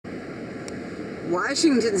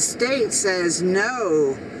Washington State says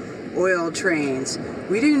no oil trains.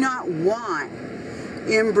 We do not want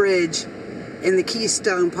Enbridge and the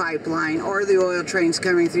Keystone Pipeline or the oil trains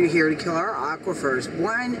coming through here to kill our aquifers.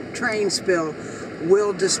 One train spill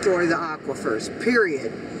will destroy the aquifers,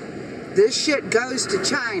 period. This shit goes to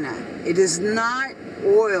China. It is not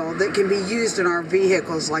oil that can be used in our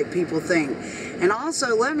vehicles like people think. And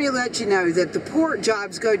also, let me let you know that the port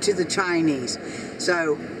jobs go to the Chinese.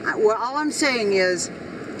 So, all I'm saying is,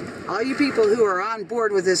 all you people who are on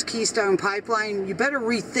board with this Keystone Pipeline, you better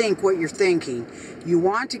rethink what you're thinking. You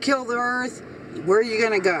want to kill the earth? Where are you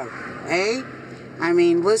going to go? Eh? I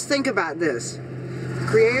mean, let's think about this. The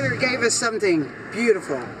Creator gave us something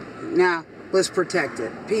beautiful. Now, let's protect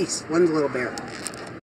it. Peace. One's a little bear.